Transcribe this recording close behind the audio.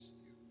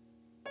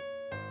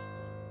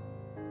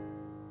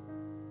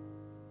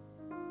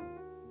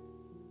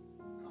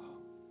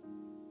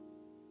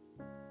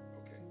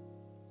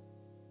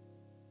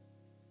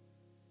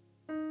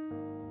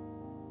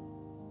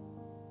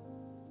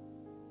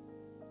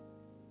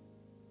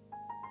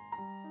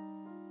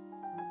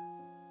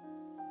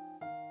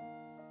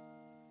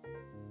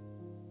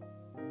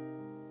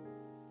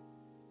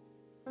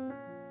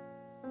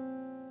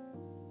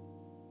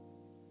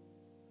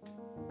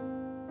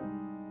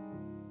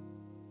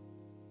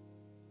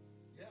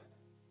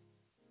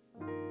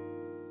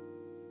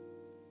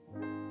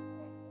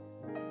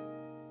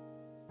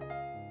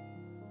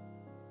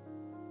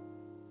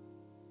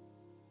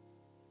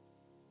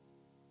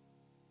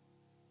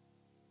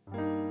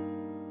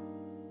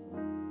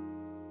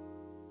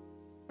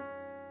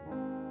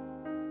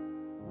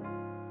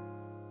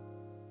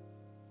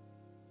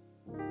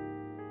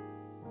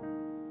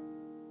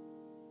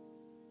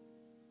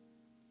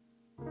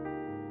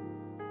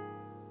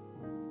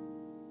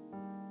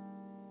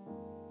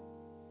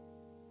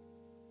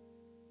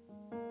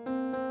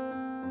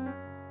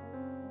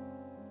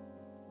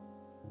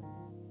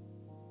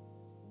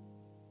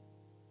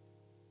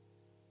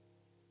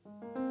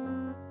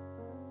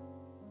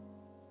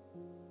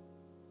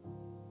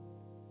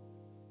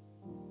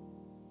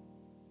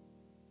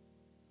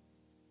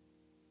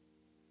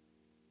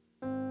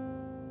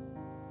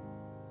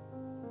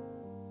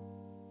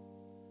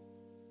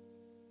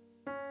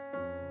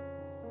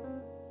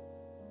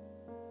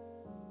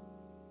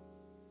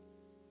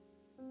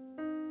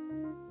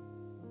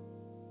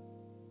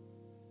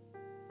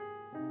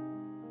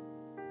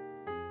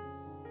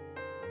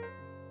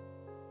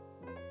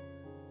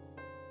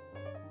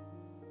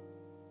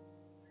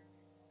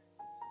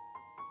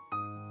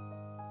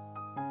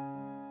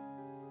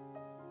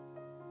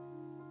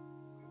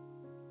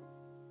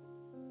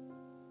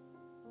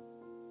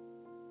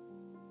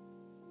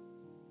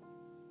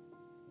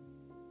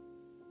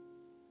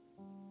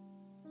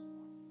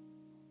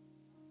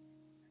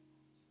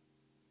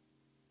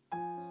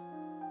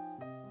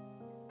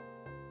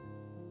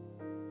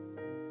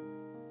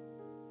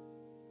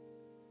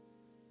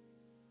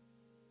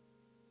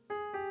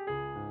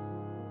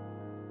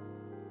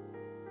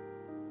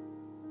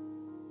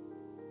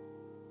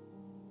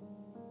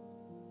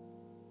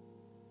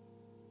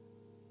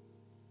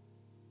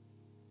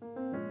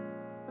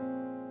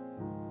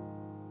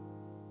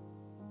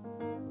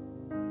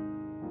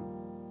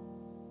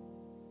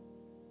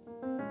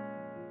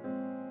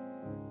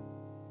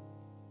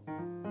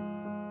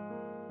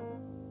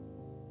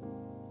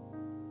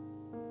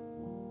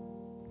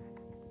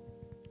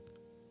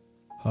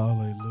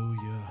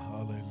Hallelujah,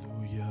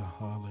 hallelujah,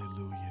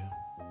 hallelujah.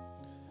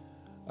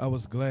 I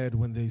was glad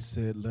when they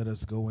said, let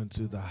us go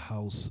into the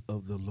house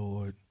of the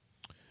Lord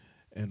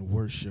and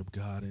worship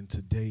God. And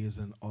today is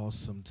an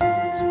awesome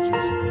time to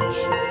just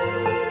worship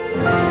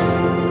God.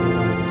 The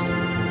Bible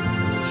says that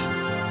we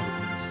worship God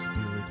in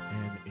spirit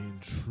and in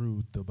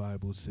truth. The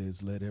Bible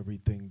says, let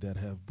everything that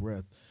have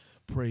breath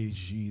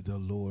praise ye the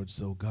Lord.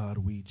 So, God,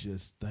 we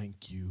just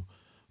thank you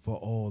for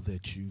all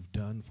that you've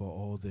done, for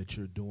all that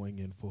you're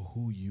doing, and for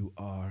who you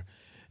are.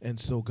 And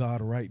so,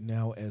 God, right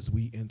now, as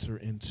we enter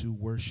into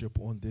worship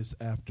on this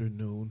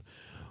afternoon,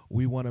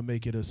 we want to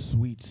make it a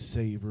sweet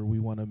savor. We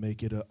want to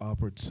make it an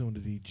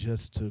opportunity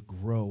just to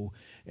grow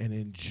and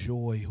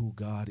enjoy who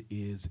God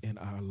is in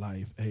our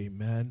life.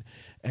 Amen.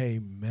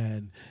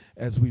 Amen.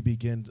 As we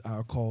begin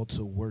our call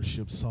to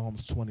worship,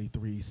 Psalms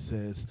 23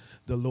 says,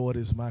 the Lord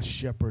is my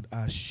shepherd,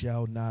 I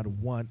shall not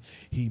want.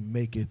 He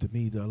maketh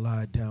me to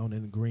lie down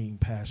in green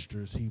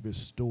pastures. He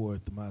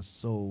restoreth my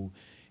soul.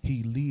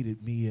 He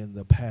leadeth me in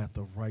the path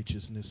of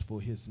righteousness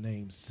for his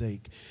name's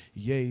sake.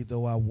 Yea,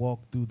 though I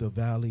walk through the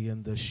valley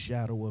in the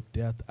shadow of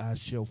death, I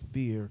shall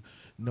fear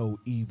no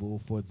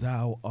evil, for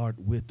thou art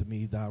with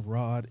me. Thy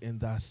rod and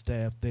thy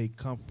staff, they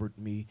comfort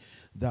me.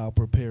 Thou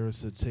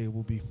preparest a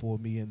table before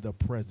me in the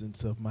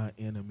presence of my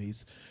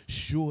enemies.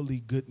 Surely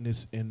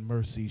goodness and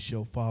mercy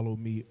shall follow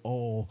me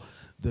all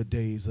the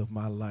days of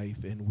my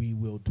life, and we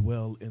will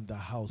dwell in the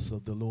house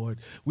of the Lord.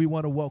 We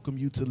want to welcome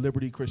you to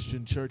Liberty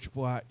Christian Church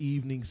for our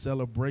evening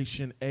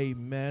celebration.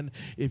 Amen.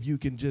 If you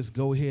can just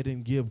go ahead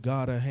and give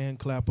God a hand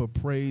clap of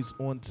praise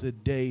on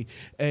today.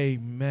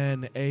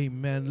 Amen.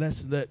 Amen.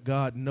 Let's let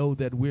God know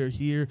that we're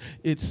here.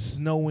 It's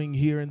snowing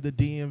here in the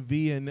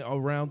DMV and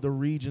around the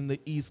region, the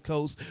East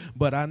Coast,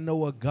 but I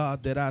know a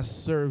God that I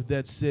serve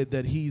that said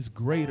that he's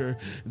greater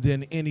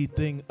than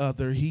anything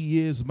other. He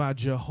is my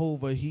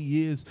Jehovah.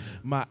 He is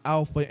my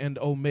Alpha and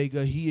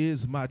Omega. He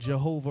is my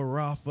Jehovah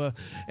Rapha,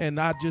 and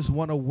I just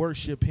want to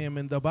worship him.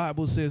 And the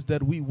Bible says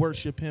that we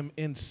worship him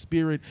in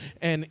spirit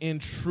and in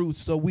truth.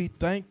 So we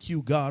thank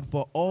you, God,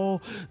 for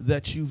all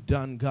that you've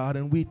done, God,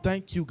 and we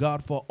thank you,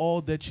 God, for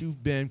all that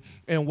you've been.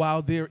 And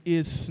while there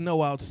is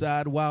snow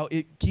outside, while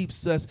it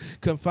keeps us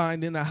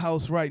confined in a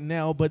house right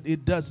now, but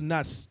it does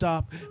not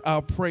stop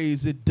our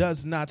praise. It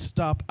does not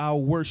stop our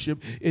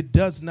worship. It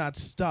does not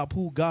stop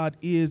who God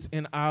is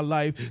in our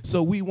life.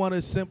 So we want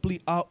to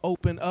simply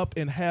open up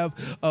and have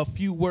a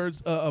few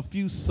words, a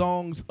few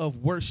songs of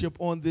worship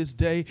on this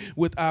day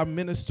with our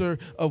minister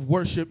of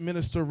worship,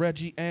 Minister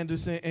Reggie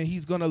Anderson, and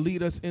he's going to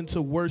lead us into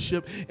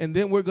worship, and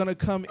then we're going to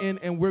come in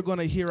and we're going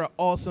to hear an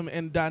awesome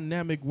and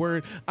dynamic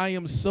word. I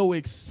am so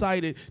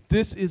excited.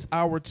 This is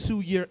our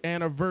 2-year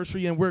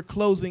anniversary, and we're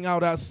closing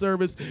out our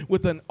service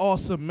with an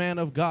awesome man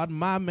of God,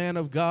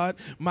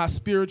 my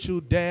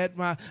spiritual dad,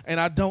 and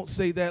I don't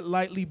say that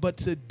lightly, but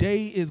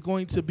today is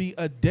going to be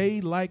a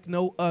day like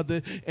no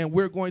other, and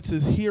we're going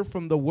to hear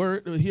from the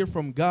word, hear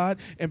from God,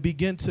 and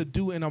begin to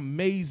do an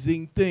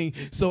amazing thing.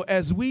 So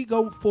as we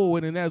go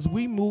forward and as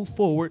we move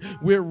forward,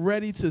 we're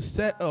ready to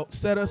set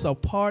us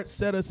apart,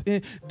 set us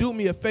in. Do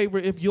me a favor,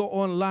 if you're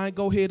online,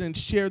 go ahead and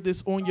share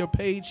this on your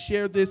page,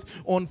 share this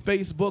on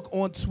Facebook,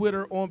 on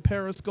Twitter, on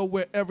Periscope,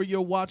 wherever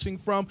you're watching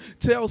from.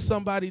 Tell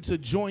somebody to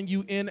join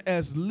you in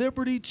as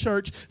Liberty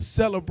Church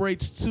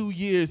celebrates 2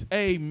 years.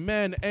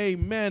 Amen.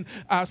 Amen.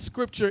 Our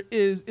scripture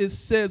it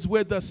says,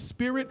 where the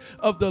Spirit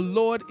of the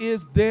Lord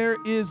is, there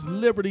is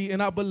liberty.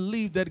 And I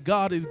believe that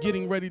God is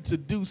getting ready to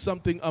do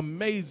something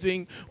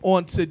amazing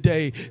on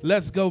today.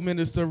 Let's go,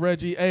 Minister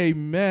Reggie.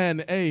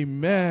 Amen.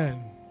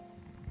 Amen.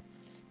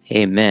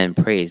 Amen.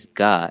 Praise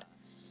God.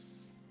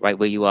 Right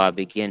where you are,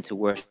 begin to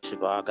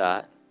worship our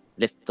God.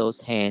 Lift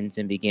those hands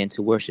and begin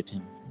to worship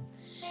him.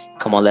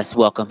 Come on, let's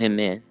welcome him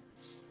in.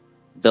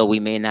 Though we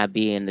may not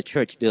be in the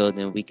church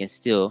building, we can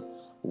still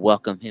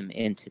welcome him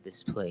into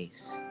this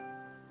place.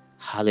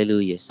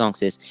 Hallelujah. Song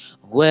says,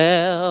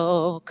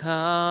 welcome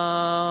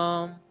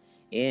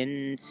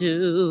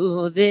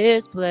into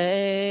this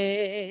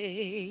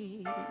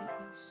place.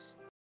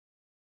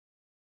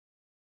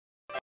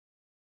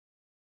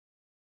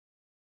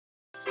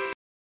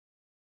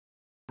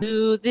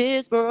 To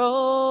this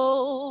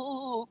broken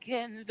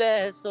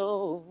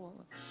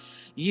vessel,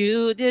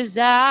 you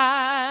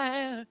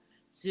desire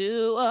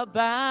to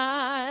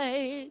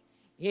abide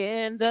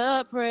in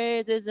the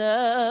praises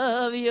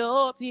of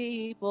your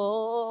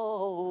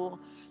people.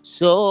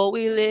 So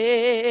we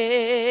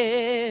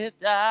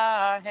lift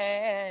our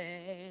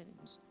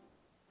hands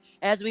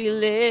as we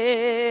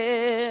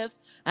lift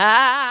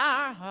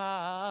our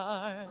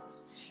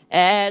hearts,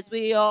 as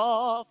we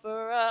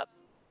offer up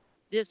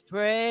this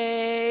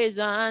praise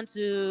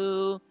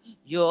unto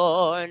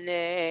your name.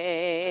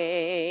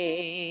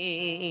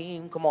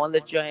 Come on,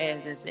 lift your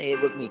hands and say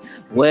it with me.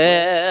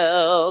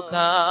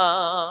 Welcome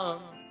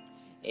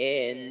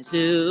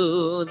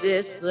into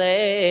this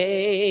place.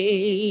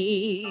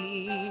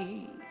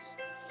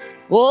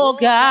 Oh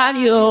God,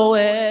 you're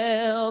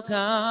welcome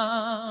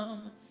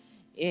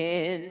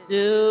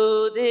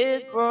into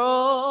this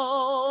broken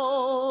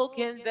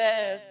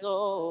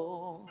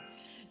vessel.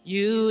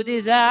 You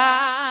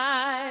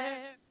desire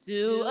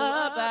to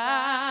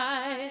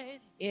abide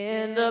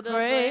in the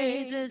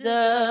praises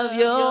of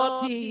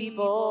your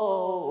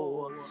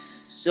people.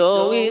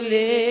 So we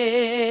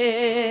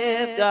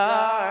lift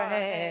our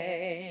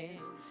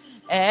hands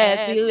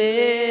as we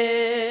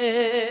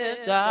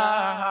lift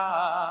our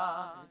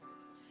hearts,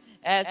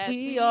 as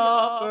we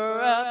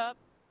offer up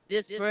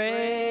this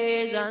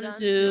praise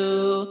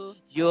unto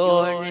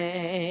your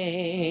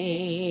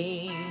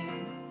name.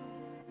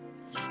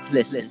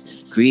 Listen,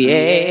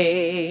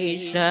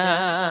 creation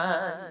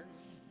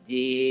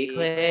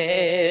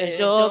declares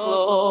your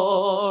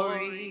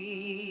glory,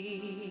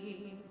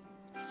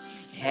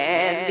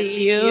 and the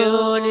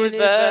universe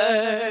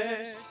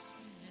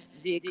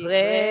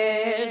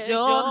declares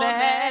your majesty.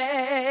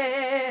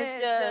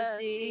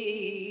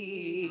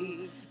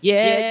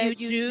 Yet you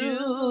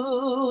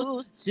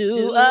choose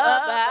to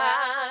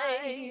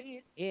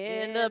abide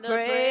in the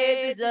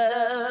praises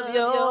of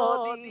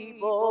your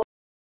people.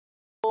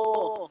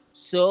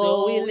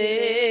 So we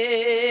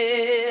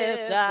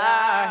lift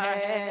our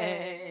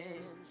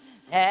hands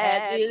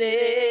as we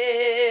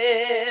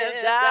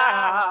lift our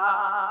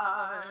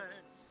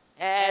hearts,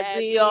 as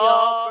we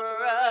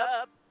offer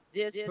up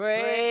this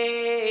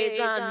praise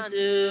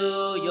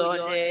unto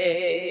your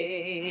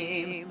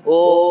name.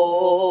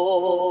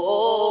 Oh,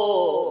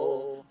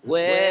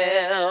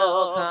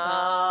 welcome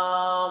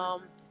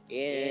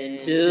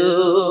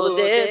into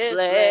this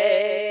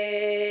place.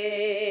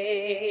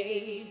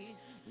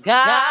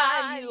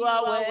 God, you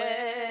are welcome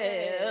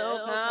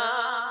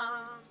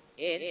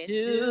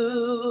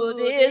into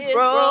this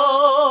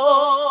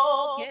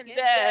broken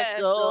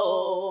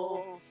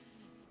vessel.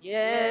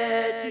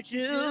 Yet you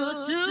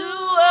choose to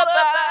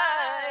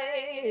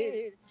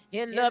abide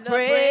in the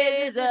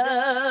praises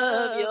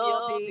of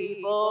your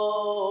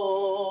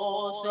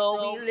people.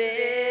 So we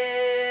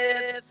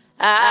lift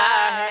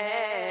our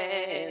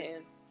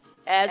hands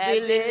as we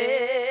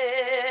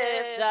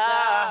lift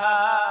our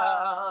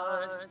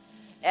hearts,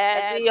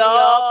 as we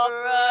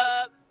offer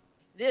up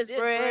this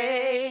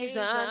praise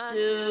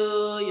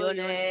unto your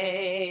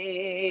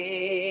name.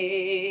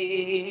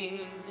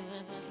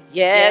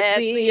 Yes,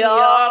 we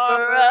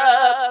offer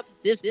up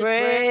this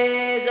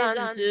praise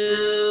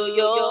unto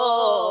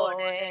your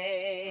name.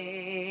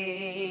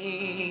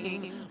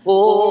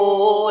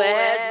 Oh,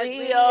 as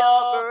we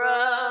offer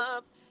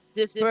up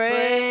this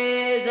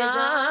praise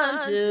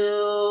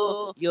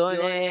unto your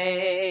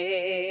name.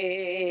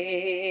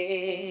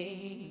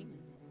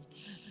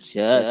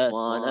 Just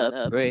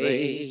wanna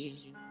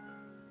praise you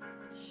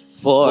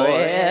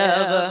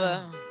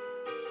forever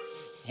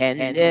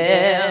and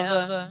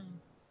ever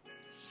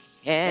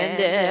and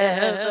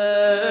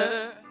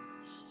ever,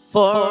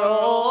 for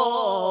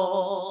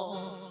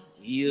all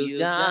you've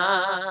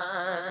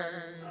done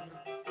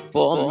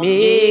for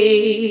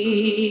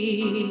me.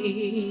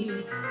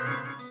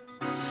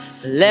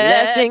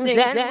 Blessings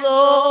and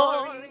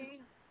glory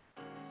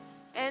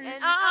and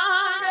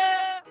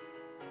honor,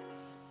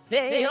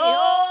 they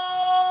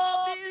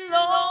all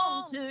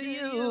belong to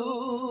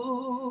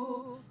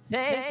you.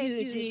 Thank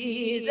you,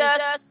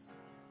 Jesus,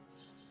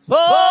 for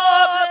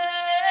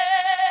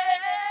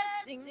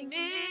blessing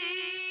me.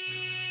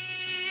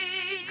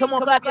 Come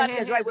on, clap your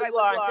hands right where you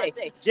are and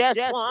say, just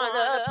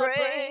wanna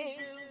praise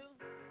you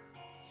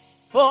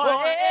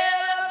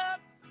forever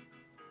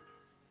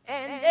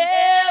and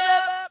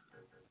ever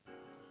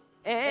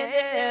and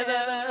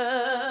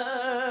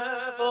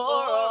ever,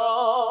 for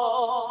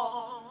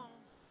all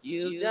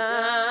you've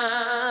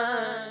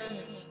done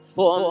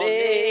for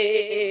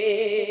me.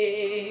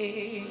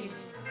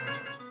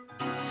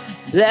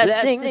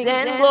 Blessings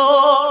and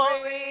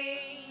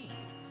glory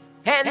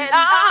and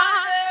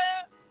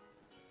honor,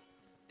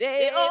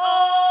 they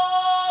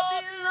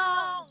all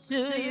belong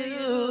to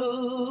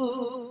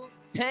you.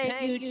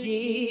 Thank you,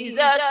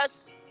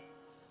 Jesus,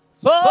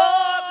 for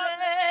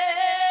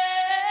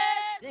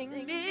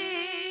blessing me.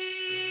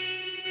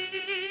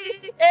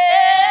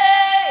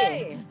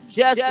 Hey,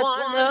 just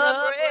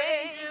wanna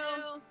praise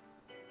you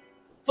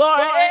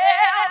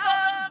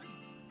forever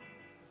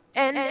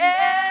and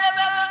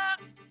ever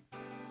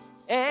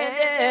and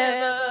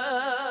ever,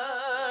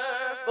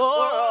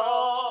 for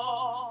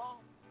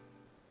all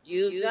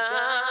you've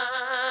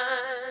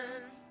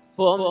done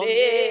for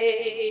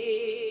me.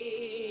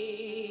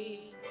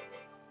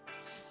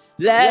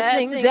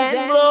 Blessings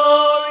and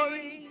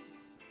glory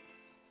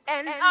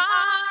and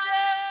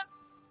honor,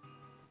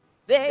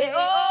 they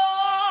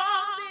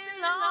all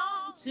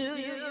belong to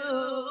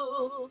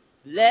you.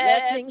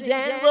 Blessings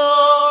and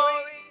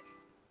glory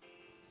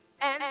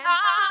and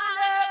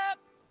honor,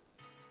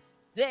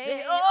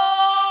 they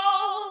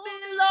all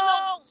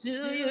belong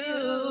to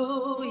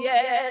you.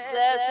 Yes,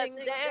 blessings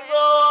and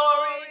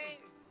glory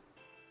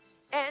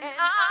and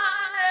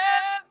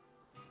honor,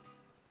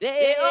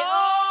 they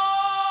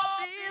all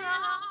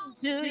belong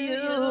to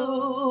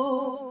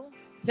you.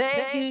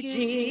 Thank you,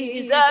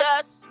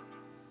 Jesus,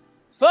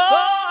 for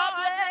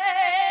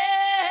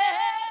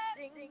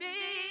blessing me.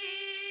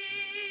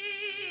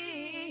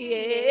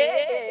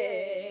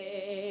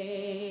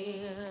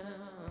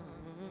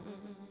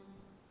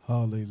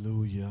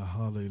 Hallelujah,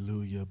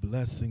 hallelujah.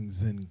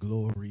 Blessings and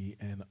glory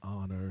and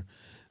honor,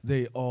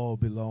 they all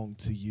belong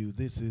to you.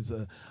 This is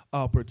an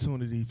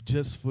opportunity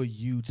just for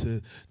you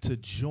to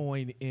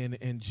join in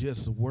and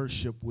just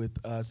worship with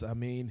us. I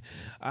mean,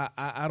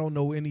 I don't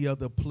know any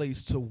other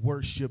place to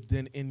worship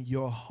than in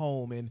your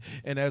home.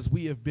 And as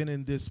we have been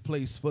in this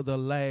place for the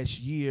last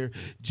year,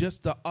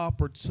 just the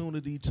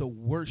opportunity to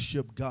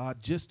worship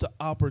God, just the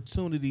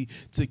opportunity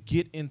to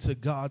get into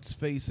God's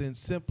face and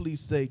simply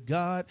say,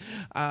 God,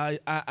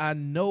 I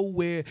know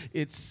where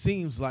it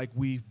seems like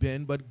we've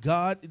been, but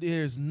God,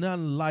 there's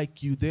none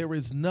like you. There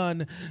is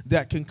none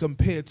that can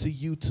compare to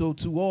you.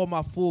 To all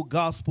my Full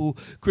Gospel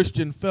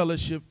Christian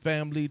Fellowship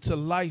family, to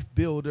Life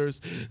Builders,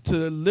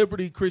 to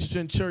Liberty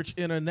Christian Church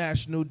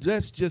International,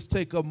 let's just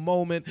take a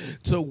moment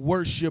to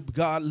worship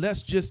God.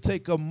 Let's just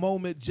take a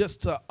moment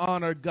just to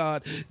honor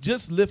God.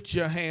 Just lift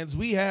your hands.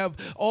 We have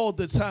all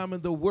the time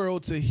in the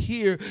world to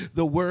hear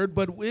the word,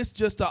 but it's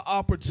just an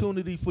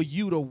opportunity for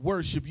you to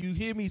worship. You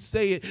hear me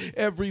say it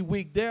every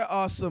week. There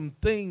are some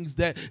things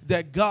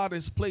that God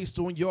has placed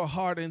on your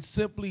heart and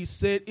simply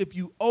said, if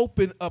you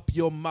open up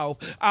your mouth,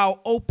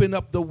 I'll open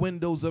up the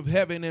windows of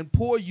heaven and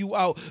pour you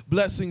out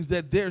blessings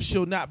that there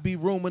shall not be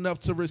room enough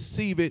to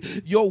receive it.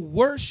 Your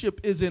worship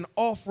is an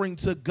offering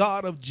to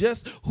God of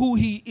just who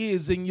he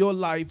is in your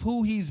life,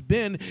 who he's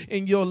been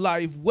in your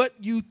life, what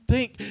you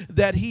think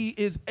that he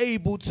is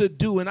able to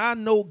do. And I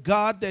know,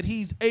 God, that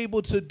he's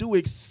able to do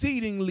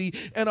exceedingly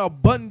and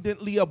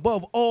abundantly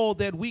above all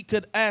that we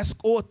could ask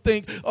or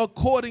think,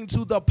 according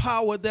to the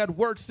power that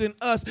works in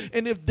us.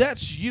 And if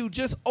that's you,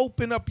 just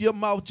open up your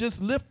mouth,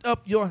 just lift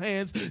up your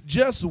hands,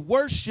 just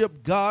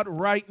worship God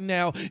right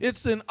now.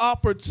 It's an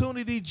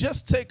opportunity.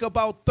 Just take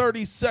about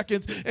 30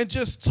 seconds and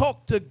just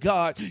talk to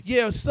God.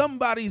 Yeah,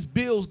 somebody's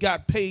bills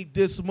got paid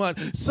this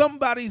month.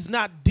 Somebody's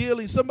not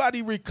dealing.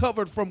 Somebody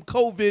recovered from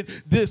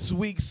COVID this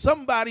week.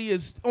 Somebody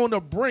is on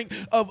the brink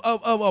of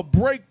a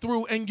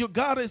breakthrough, and your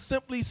God is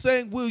simply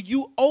saying, will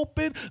you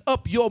open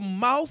up your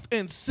mouth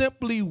and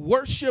simply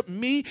worship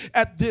me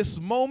at this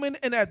moment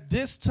and at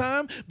this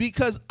time?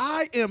 Because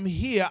I am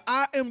here.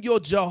 I am your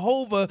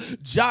Jehovah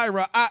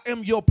Jireh. I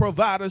am your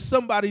provider.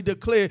 Somebody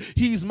declare,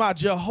 he's my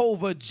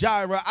Jehovah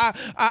Jireh.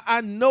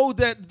 I know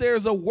that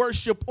there's a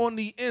worship on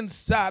the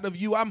inside of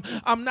you.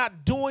 I'm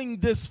not doing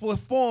this for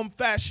form,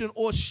 fashion,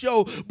 or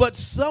show, but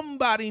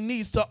somebody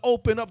needs to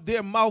open up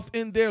their mouth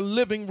in their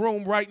living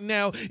room right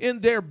now, in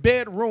their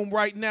bedroom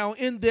right now,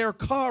 in their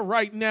car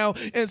right now,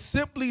 and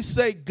simply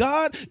say,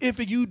 God, if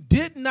you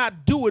did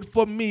not do it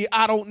for me,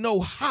 I don't know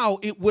how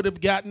it would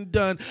have gotten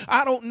done.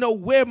 I don't know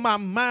where my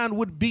mind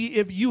would be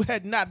if you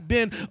had not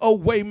been a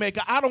way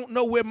maker. I don't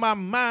know where my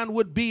mind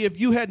would be if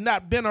you had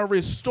not been a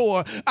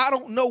restorer. I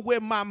don't know where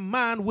my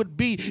mind would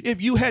be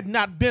if you had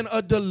not been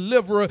a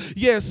deliverer.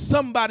 Yes,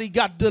 somebody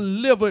got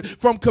delivered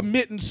from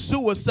committing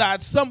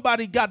suicide.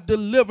 Somebody got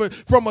delivered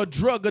from a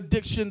drug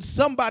addiction.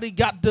 Somebody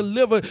got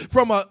delivered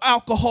from an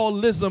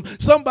alcoholism.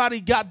 Somebody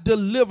got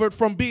delivered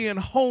from being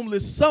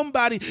homeless.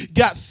 Somebody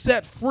got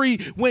set free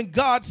when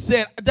God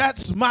said,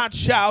 that's my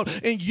child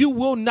and you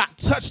will not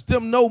touch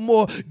them no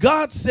more.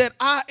 God said,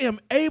 I am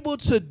able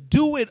to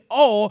do it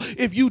all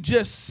if you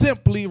just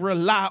simply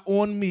rely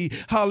on me.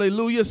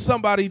 Hallelujah.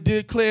 Somebody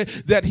declare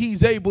that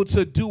he's able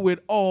to do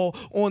it all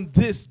on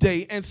this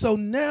day. And so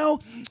now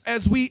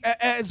as we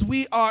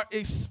are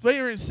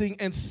experiencing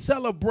and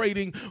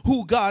celebrating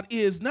who God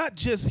is, not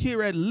just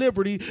here at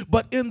Liberty,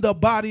 but in the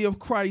body of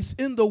Christ,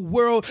 in the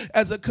world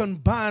as a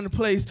combined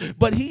place,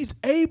 but he's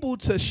able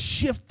to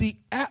shift the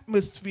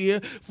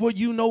atmosphere for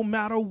you no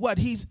matter what.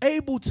 He's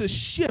able to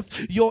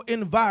shift your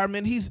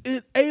environment. He's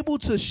able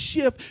to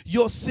shift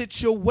your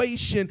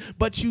situation,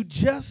 but you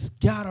just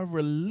gotta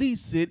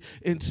release it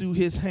into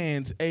his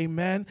hands.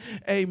 Amen.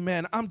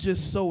 Amen. I'm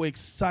just so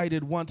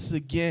excited once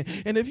again.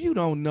 And if you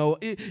don't know,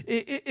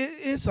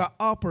 it's an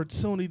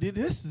opportunity.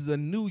 This is a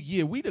new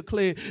year. We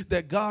declare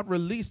that God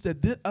released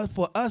that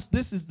for us,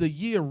 this is the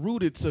year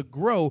rooted to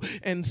grow.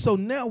 And so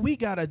now we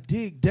gotta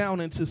dig down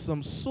into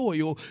some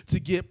soil to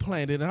get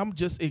planted. And I'm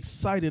just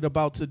excited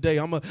about today.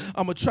 I'm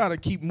gonna try to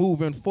keep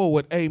moving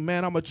forward.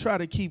 Amen. I'm gonna try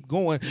to keep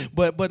going.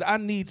 But I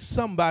need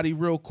somebody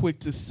real quick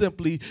to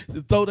simply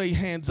throw their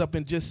hands up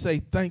and just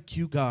say, thank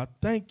you, God.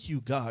 Thank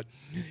you, God.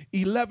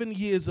 11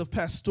 years of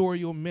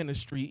pastoral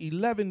ministry,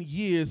 11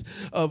 years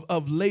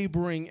of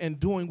laboring and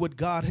doing what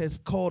God has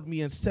called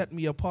me and set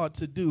me apart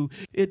to do.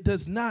 It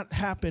does not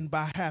happen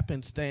by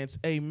happenstance.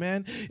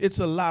 Amen. It's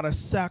a lot of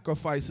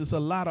sacrifice. It's a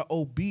lot of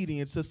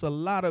obedience. It's a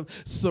lot of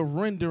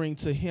surrendering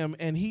to him.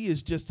 And he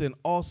is just an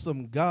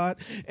awesome God.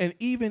 And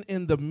even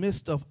in the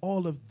midst of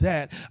all of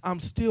that, I'm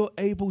still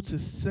able to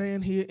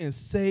stand here and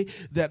say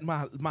that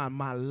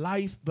my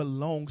life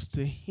belongs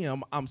to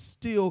him. I'm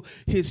still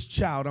his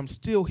child. I'm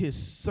still his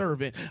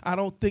servant. I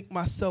don't think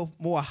myself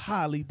more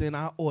highly than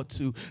I ought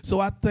to. So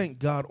I thank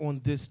God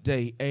on this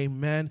day.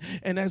 Amen.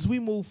 And as we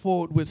move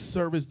forward with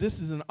service, this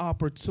is an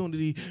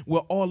opportunity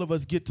where all of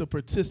us get to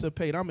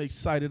participate. I'm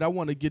excited. I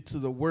want to get to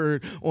the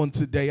word on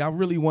today. I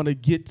really want to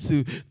get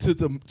to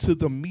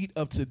the meat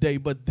of today.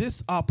 But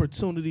this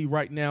opportunity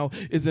right now now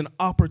is an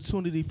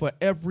opportunity for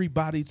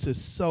everybody to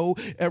sow,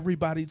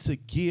 everybody to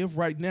give.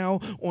 Right now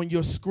on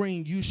your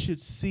screen, you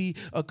should see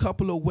a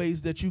couple of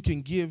ways that you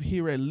can give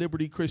here at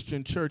Liberty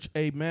Christian Church.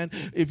 Amen.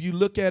 If you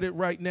look at it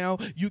right now,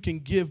 you can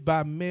give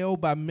by mail,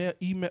 by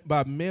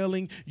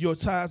mailing your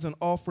tithes and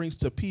offerings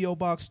to P.O.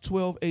 Box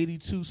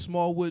 1282,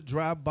 Smallwood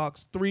Drive,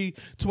 Box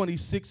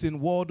 326 in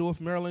Waldorf,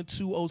 Maryland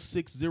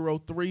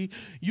 20603.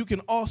 You can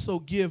also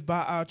give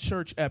by our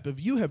church app.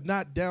 If you have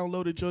not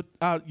downloaded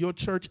your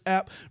church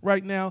app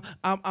right now,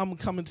 I'm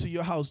coming to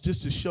your house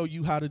just to show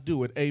you how to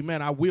do it.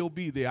 Amen. I will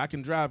be there. I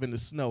can drive in the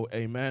snow.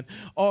 Amen.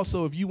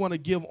 Also, if you want to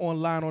give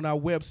online on our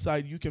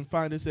website, you can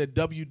find us at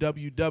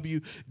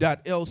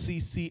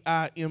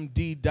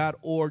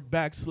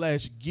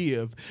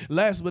www.lccimd.org/give.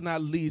 Last but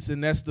not least,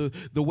 and that's the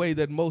way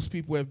that most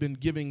people have been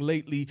giving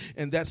lately,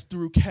 and that's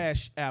through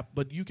Cash App.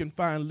 But you can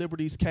find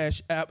Liberty's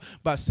Cash App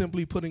by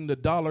simply putting the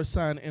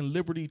 $sign in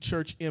Liberty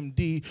Church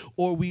MD,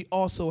 or we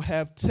also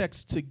have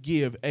text to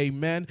give.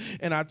 Amen.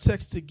 And our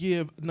text to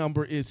give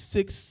number is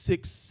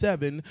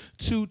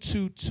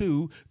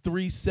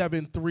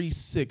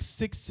 667-222-3736.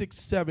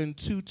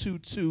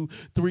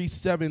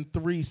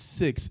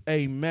 667-222-3736.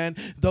 Amen.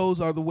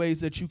 Those are the ways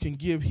that you can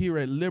give here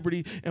at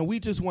Liberty, and we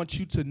just want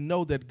you to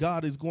know that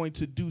God is going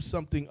to do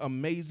something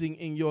amazing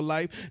in your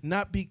life,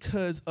 not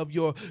because of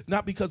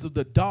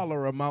the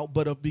dollar amount,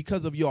 but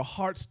because of your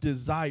heart's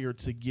desire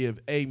to give.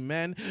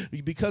 Amen.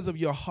 Because of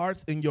your heart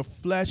and your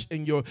flesh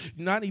and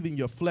not even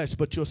your flesh,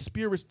 but your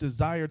spirit's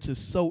desire to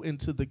sow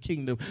into the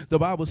kingdom. The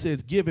Bible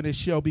says, "Given it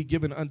shall be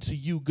given unto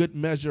you, good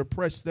measure,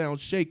 pressed down,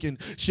 shaken,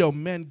 shall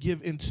men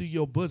give into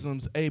your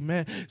bosoms."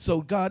 Amen.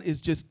 So God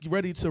is just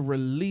ready to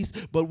release,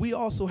 but we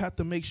also have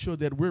to make sure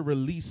that we're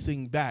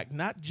releasing back,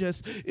 not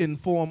just in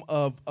form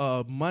of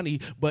money,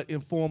 but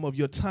in form of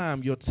your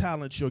time, your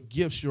talents, your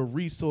gifts, your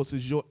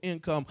resources, your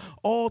income.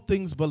 All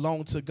things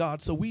belong to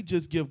God. So we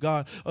just give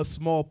God a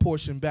small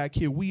portion back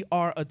here. We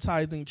are a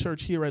tithing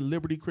church here at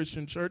Liberty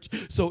Christian Church.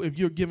 So if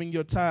you're giving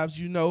your tithes,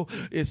 you know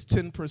it's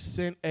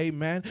 10%.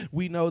 Amen.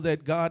 We know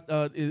that God,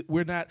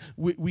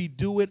 we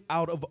do it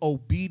out of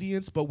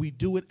obedience, but we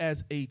do it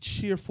as a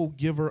cheerful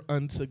giver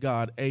unto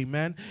God.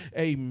 Amen.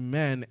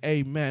 Amen.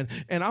 Amen.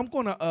 And I'm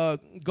going to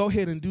go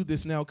ahead and do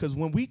this now, because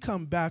when we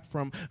come back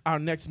from our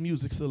next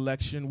music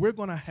selection, we're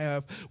going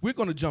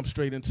to jump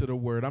straight into the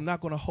word. I'm not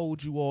going to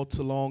hold you all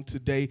too long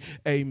today.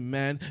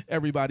 Amen.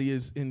 Everybody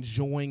is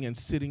enjoying and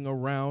sitting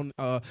around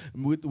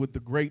with the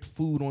great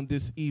food on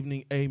this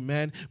evening.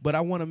 Amen. But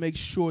I want to make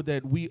sure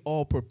that we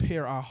all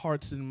prepare our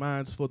hearts and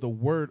minds for the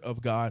word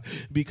of God,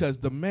 because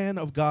the man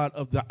of God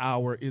of the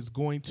hour is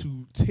going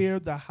to tear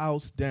the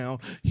house down.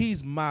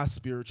 He's my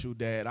spiritual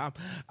dad.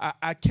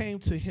 I came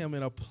to him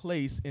in a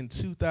place in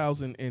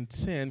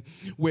 2010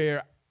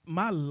 where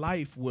my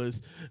life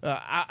was,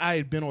 I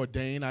had been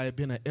ordained, I had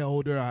been an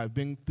elder, I've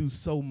been through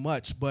so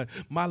much, but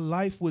my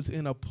life was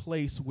in a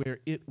place where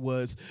it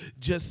was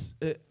just,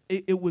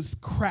 it was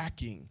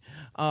cracking.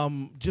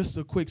 Just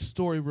a quick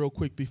story real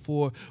quick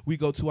before we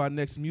go to our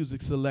next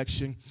music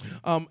selection.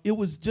 It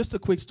was just a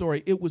quick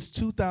story. It was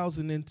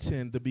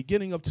 2010, the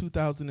beginning of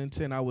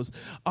 2010. I was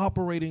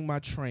operating my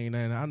train,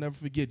 and I'll never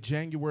forget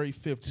January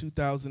 5th,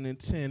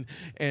 2010,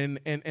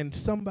 and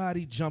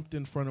somebody jumped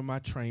in front of my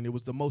train. It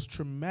was the most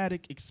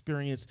traumatic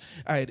experience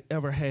I had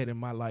ever had in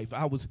my life.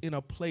 I was in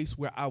a place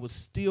where I was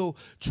still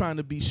trying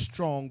to be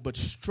strong, but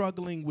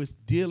struggling with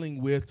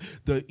dealing with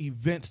the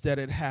events that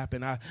had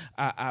happened.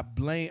 I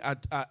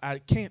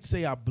can't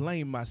say I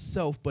blame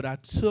myself, but I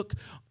took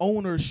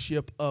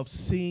ownership of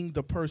seeing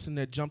the person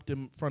that jumped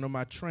in front of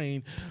my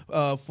train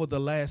for the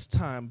last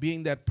time,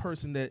 being that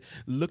person that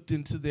looked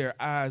into their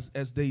eyes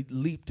as they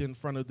leaped in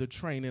front of the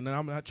train. And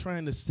I'm not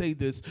trying to say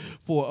this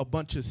for a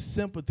bunch of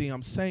sympathy.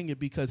 I'm saying it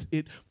because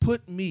it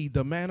put me,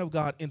 the man of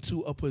God,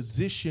 into a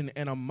position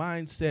and a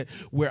mindset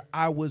where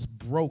I was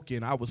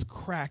broken, I was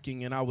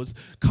cracking, and I was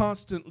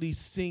constantly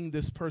seeing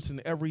this person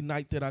every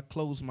night that I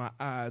closed my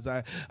eyes.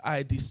 I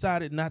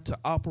decided not to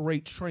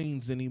operate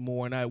trains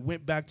anymore, and I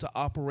went back to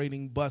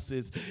operating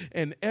buses.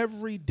 And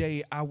every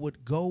day I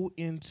would go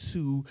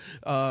into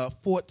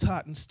Fort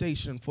Totten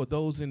Station, for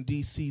those in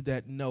D.C.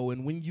 that know.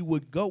 And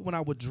when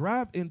I would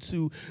drive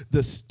into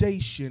the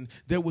station,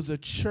 there was a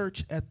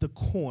church at the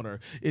corner.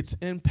 It's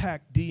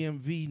Impact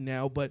DMV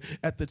now, but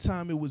at the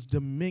time it was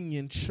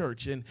Dominion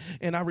Church. And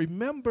I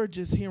remember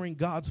just hearing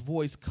God's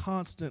voice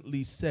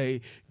constantly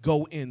say,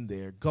 "Go in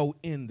there, go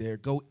in there,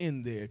 go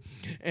in there."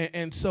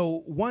 And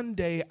so one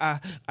day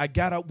I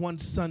got up one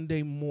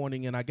Sunday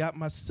morning, and I got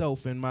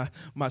myself and my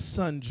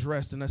son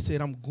dressed, and I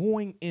said, "I'm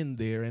going in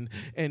there." And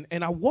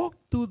I walked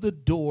through the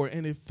door,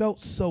 and it felt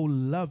so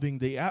loving.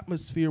 The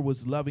atmosphere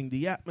was loving.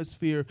 The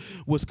atmosphere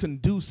was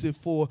conducive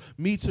for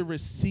me to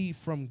receive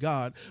from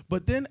God.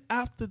 But then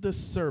after the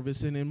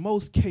service, and in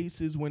most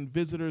cases when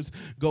visitors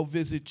go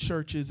visit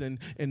churches and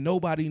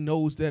nobody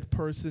knows that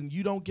person,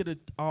 you don't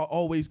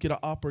always get an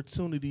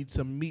opportunity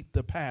to meet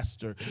the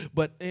pastor.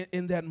 But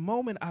in that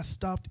moment, I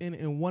stopped in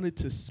praying and wanted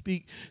to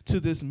speak to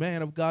this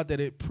man of God that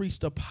had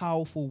preached a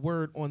powerful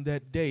word on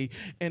that day.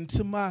 And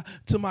to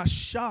my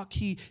shock,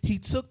 he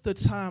took the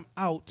time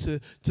out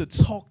to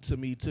talk to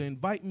me, to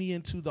invite me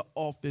into the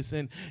office,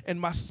 and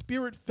my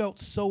spirit felt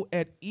so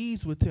at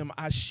ease with him.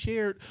 I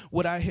shared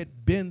what I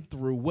had been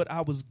through, what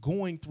I was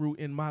going through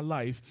in my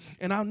life.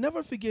 And I'll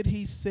never forget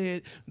he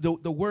said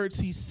the words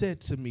he said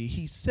to me.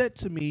 He said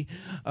to me,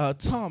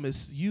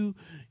 Thomas, you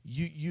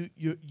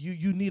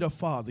need a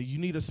father. You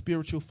need a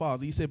spiritual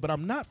father. He said, but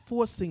I'm not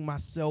forcing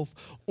myself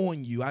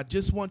on you. I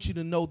just want you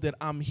to know that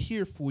I'm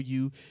here for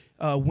you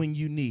when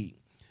you need.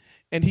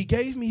 And he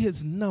gave me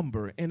his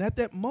number. And at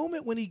that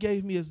moment when he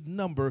gave me his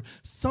number,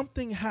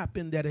 something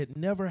happened that had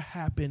never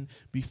happened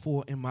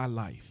before in my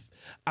life.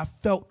 I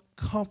felt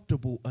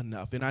comfortable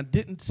enough, and I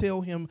didn't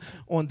tell him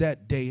on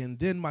that day. And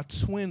then my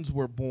twins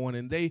were born,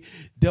 and they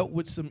dealt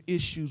with some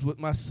issues with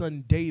my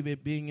son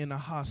David being in the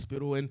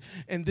hospital. And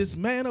this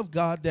man of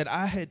God that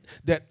I had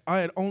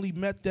only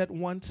met that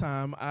one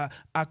time,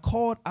 I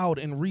called out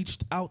and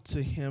reached out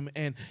to him,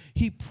 and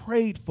he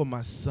prayed for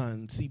my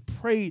sons. He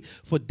prayed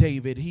for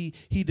David.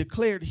 He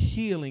declared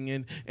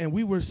healing, and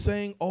we were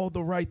saying all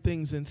the right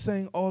things and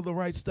saying all the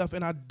right stuff.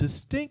 And I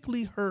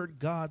distinctly heard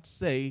God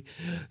say,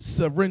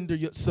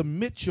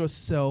 submit yourself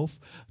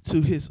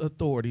to his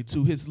authority,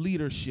 to his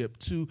leadership,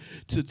 to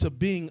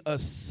being a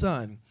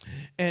son.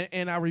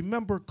 And I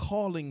remember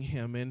calling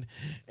him, and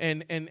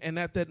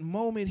at that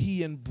moment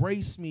he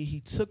embraced me.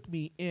 He took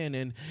me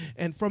in,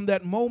 and from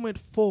that moment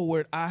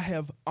forward, I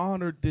have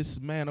honored this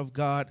man of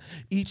God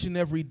each and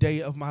every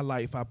day of my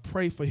life. I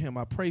pray for him.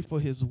 I pray for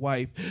his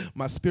wife,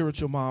 my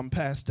spiritual mom,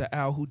 Pastor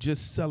Al, who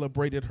just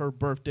celebrated her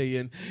birthday,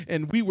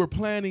 and we were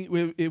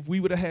planning, if we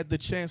would have had the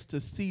chance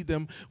to see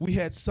them, we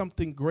had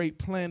something great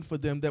planned for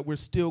them that we're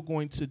still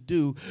going to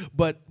do,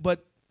 but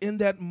in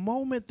that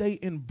moment, they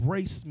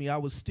embraced me. I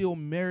was still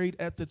married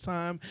at the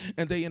time,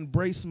 and they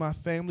embraced my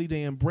family.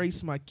 They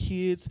embraced my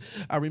kids.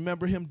 I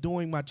remember him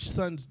doing my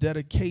son's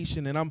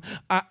dedication, and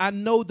I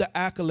know the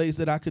accolades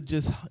that I could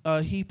just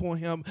heap on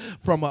him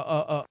from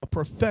a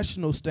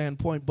professional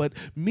standpoint, but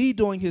me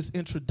doing his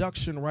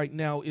introduction right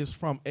now is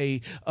from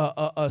a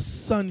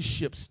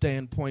sonship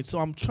standpoint. So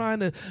I'm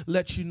trying to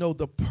let you know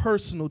the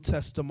personal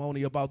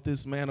testimony about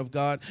this man of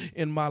God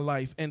in my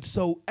life. And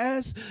so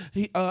as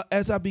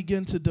I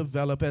begin to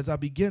develop, as I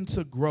begin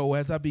to grow,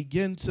 as I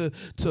begin to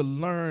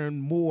learn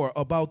more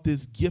about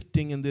this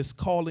gifting and this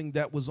calling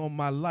that was on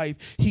my life,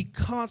 he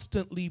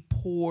constantly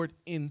poured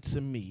into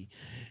me.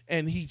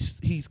 And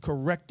he's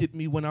corrected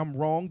me when I'm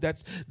wrong.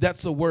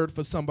 That's a word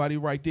for somebody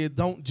right there.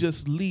 Don't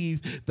just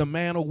leave the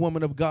man or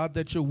woman of God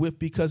that you're with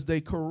because they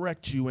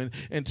correct you.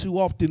 And too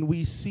often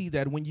we see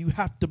that when you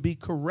have to be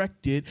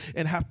corrected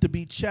and have to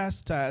be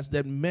chastised,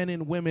 that men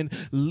and women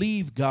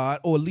leave God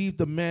or leave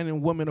the man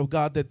and woman of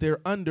God that they're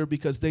under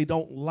because they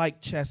don't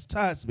like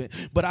chastisement.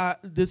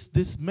 But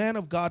this man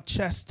of God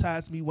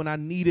chastised me when I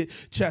needed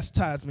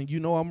chastisement.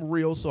 You know I'm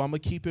real, so I'm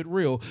going to keep it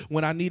real.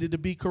 When I needed to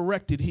be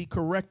corrected, he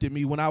corrected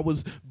me. When I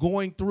was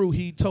going through,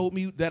 he told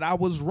me that I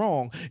was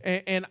wrong,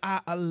 and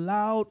I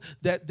allowed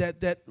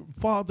that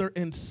father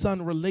and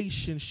son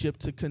relationship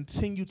to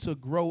continue to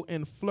grow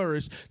and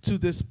flourish to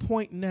this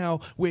point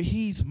now where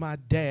he's my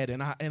dad,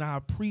 and I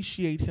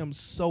appreciate him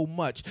so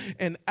much.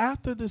 And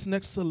after this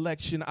next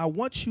selection, I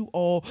want you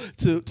all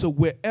to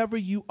wherever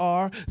you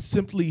are,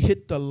 simply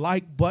hit the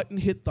like button,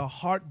 hit the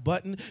heart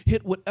button,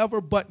 hit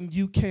whatever button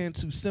you can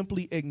to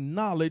simply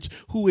acknowledge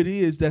who it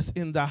is that's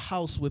in the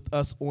house with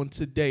us on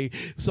today.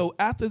 So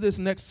after this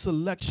next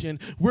selection,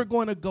 we're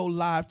going to go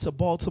live to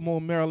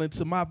Baltimore, Maryland,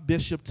 to my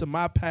bishop, to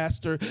my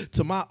pastor,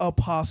 to my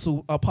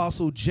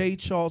Apostle J.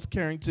 Charles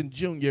Carrington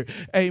Jr.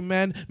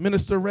 Amen.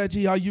 Minister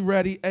Reggie, are you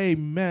ready?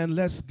 Amen.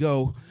 Let's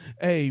go.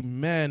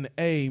 Amen.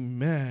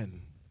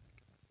 Amen.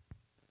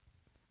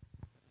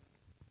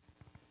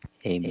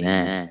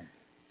 Amen.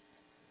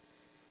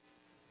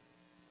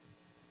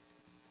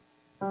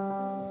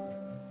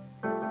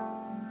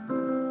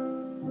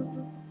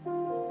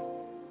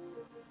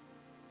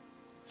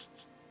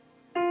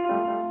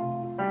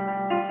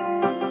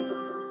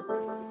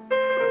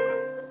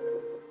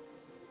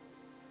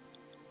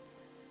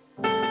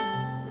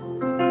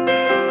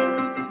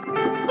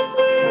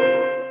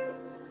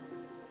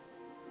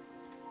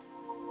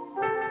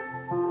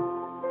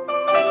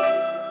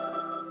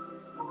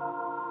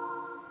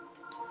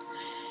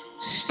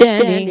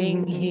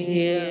 Standing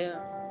here,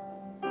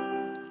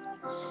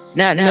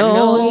 not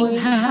knowing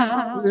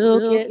how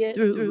we'll get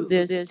through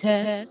this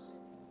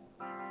test,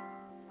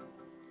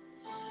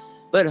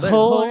 but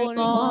holding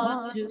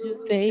on to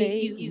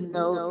faith, you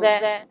know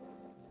that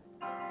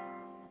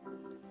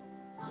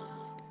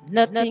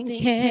nothing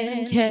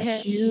can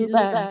catch you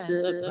by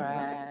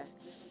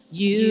surprise.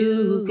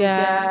 You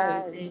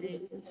got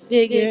it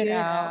figured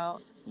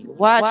out. You're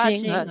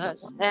watching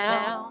us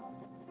now.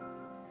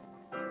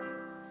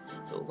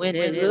 But when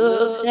it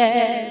looks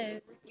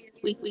as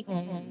if we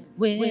can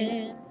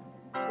win,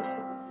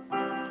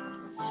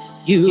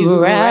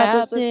 you wrap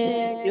us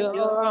in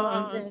your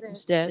arms and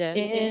step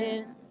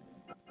in.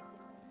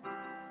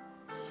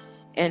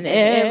 and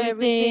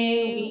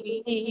everything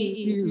we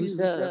need you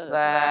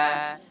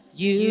supply.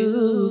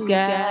 You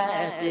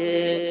got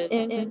this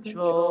in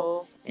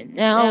control, and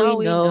now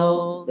we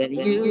know that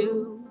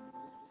you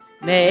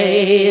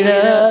made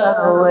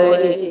a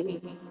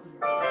way.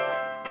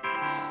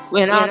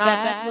 When our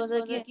back was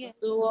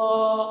against the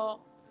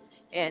wall,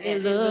 and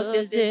it looked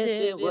as if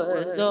it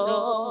was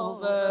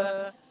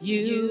over,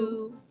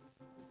 you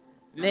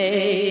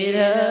made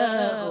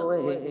a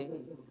way.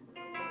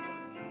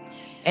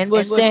 And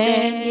we're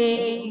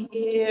standing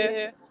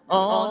here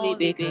only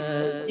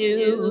because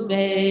you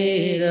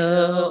made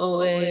a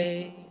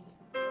way.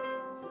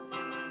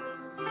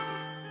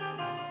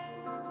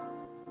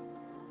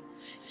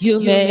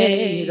 You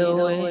made a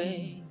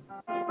way.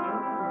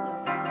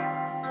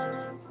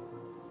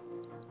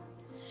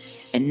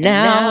 And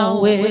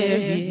now we're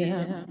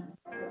here,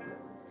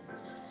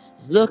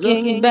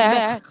 looking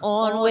back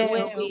on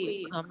where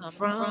we've come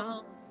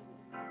from.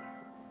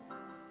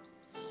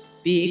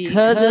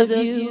 Because of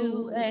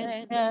you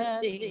and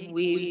nothing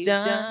we've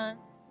done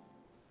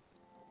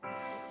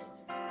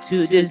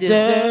to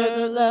deserve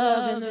the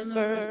love and the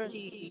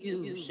mercy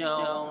you've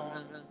shown.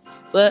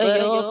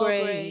 But your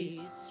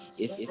grace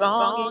is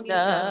strong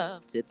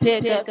enough to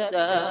pick us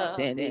up,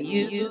 and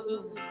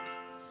you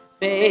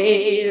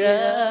made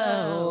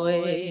a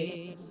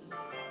way.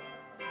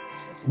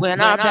 When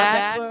our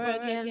backs were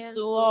against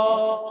the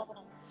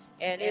wall,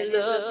 and it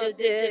looked as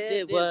if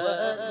it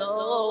was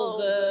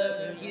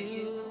over,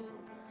 you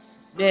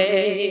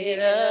made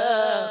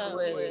a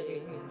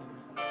way.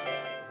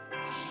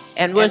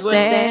 And we're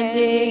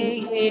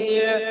standing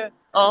here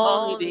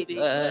only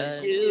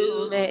because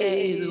you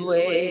made a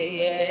way.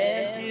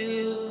 Yes,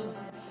 you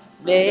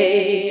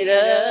made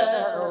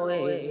a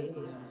way.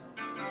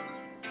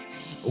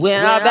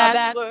 When our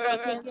backs were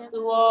against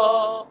the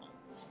wall,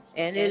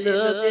 and it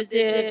looked as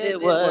if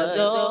it was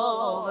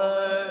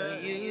over,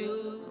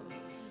 you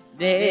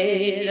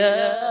made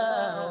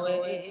a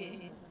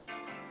way.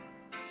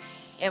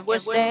 And we're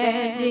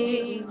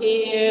standing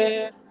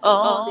here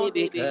only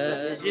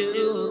because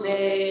you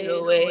made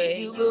a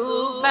way. You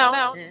moved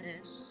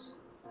mountains,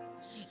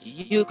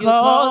 you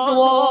caused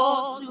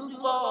walls to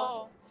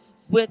fall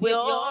with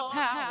your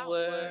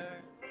power.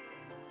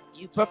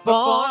 You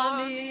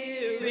perform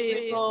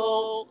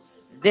miracles.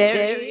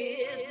 There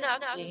is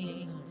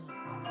nothing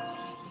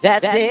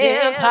that's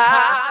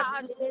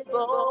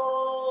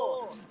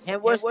impossible.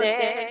 And we're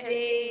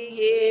standing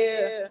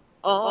here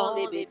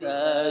only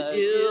because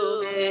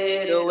you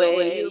made a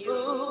way. You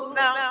moved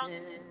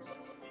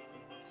mountains,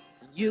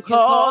 you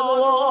caused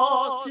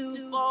walls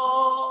to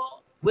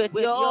fall with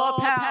your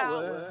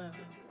power.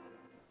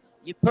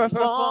 You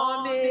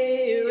perform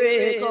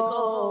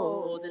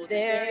miracles, and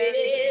there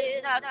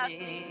is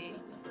nothing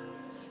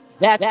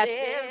that's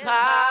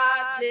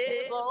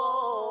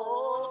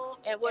impossible.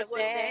 And we're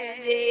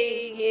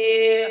standing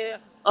here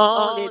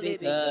only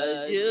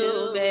because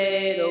you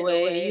made a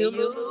way. You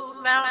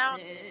moved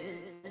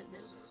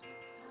mountains,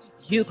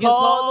 you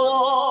caused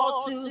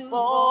walls to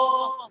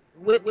fall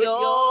with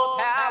your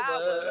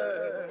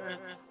power.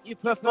 You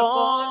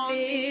perform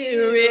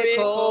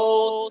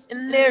miracles,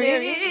 and there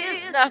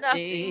is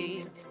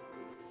nothing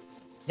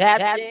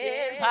that's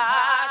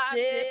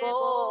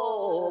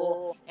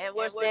impossible. And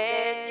we're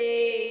standing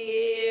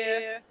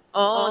here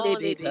only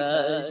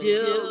because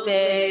you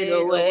made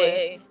a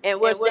way. And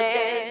we're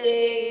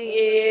standing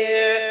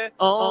here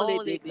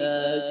only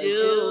because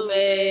you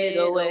made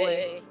a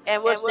way.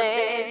 And we're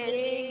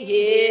standing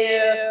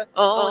here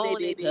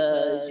only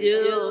because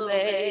you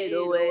made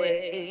a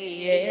way.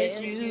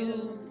 Yes,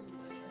 you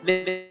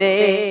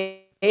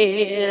made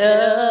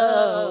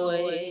a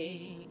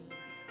way.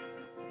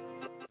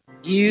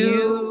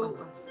 You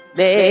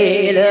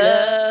made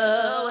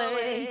a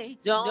way.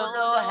 Don't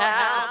know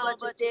how,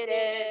 but you did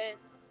it.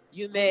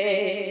 You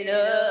made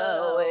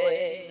a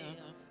way.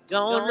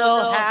 Don't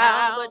know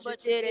how, but you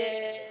did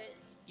it.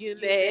 You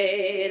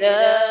made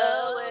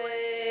a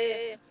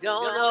way.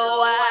 Don't know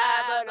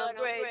why, but I'm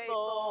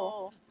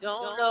grateful.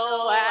 Don't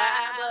know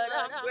why, but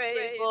I'm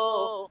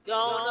grateful.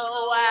 Don't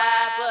know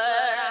why,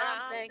 but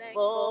I'm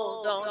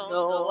thankful. Don't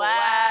know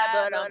why,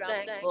 but I'm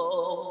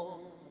thankful.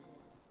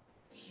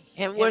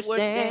 And we're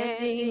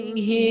standing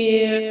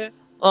here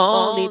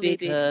only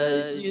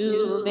because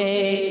you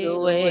made a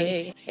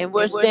way. And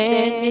we're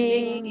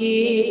standing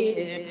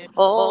here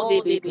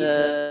only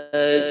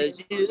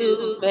because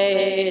you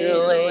made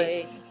a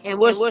way. And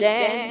we're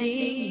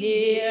standing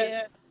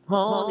here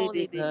only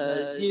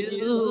because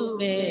you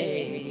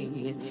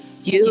made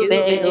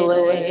a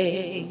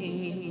way.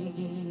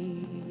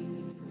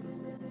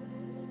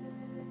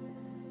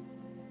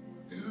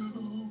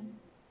 You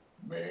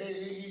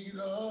made a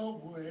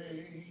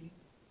way.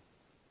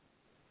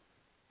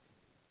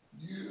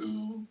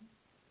 You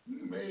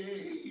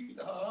made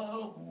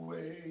a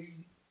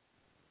way.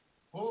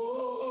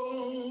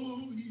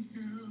 Oh,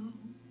 you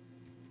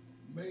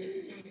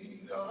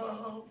made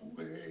a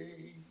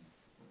way.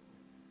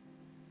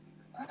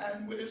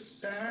 And we're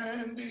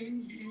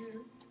standing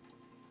here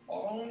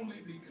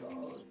only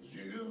because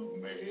you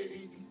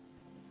made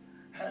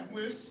And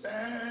we're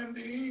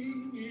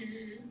standing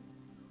here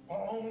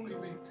only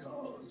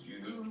because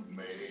you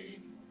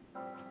made.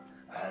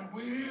 And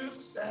we're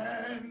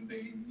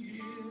standing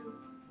here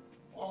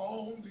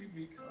only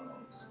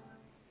because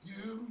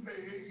you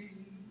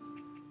made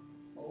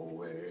a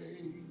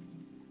way.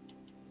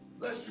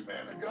 Bless you,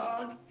 man of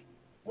God.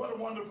 What a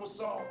wonderful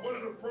song. What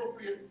an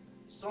appropriate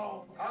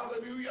song.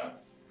 Hallelujah.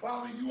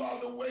 Father, you are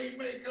the way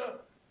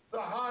maker,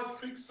 the heart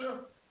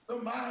fixer, the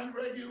mind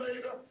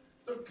regulator,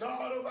 the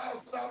God of our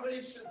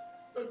salvation,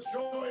 the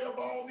joy of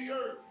all the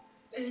earth.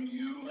 In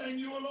you and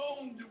you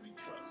alone do we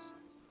trust.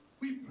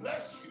 We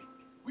bless you.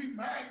 We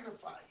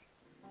magnify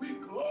you. We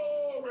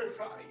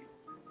glorify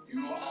you.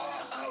 You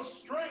are our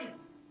strength,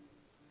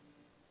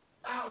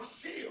 our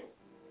shield,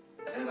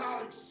 and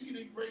our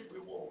exceeding great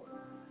reward.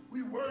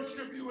 We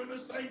worship you in the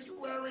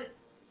sanctuary.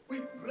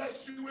 We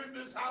bless you in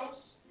this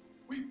house.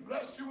 We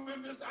bless you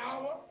in this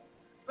hour.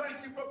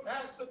 Thank you for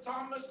Pastor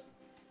Thomas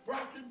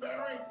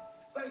Brockenberry.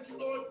 Thank you,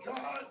 Lord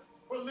God,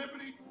 for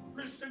Liberty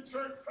Christian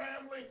Church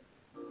family.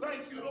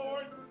 Thank you,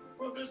 Lord,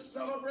 for this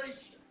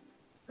celebration.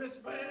 This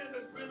man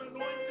has been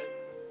anointed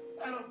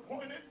and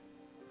appointed,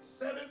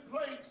 set in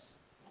place.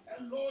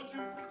 And Lord,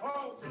 you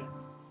called him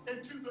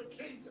into the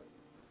kingdom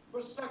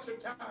for such a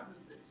time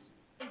as this.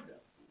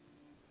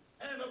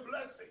 And a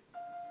blessing,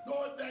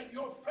 Lord, that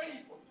your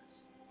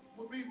faithfulness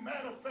will be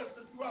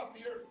manifested throughout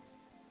the earth.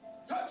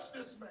 Touch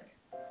this man.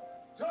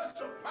 Touch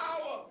the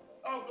power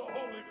of the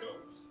Holy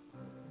Ghost.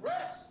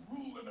 Rest,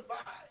 rule, and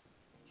abide.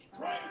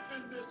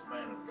 Strengthen this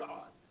man of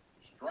God.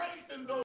 Strengthen those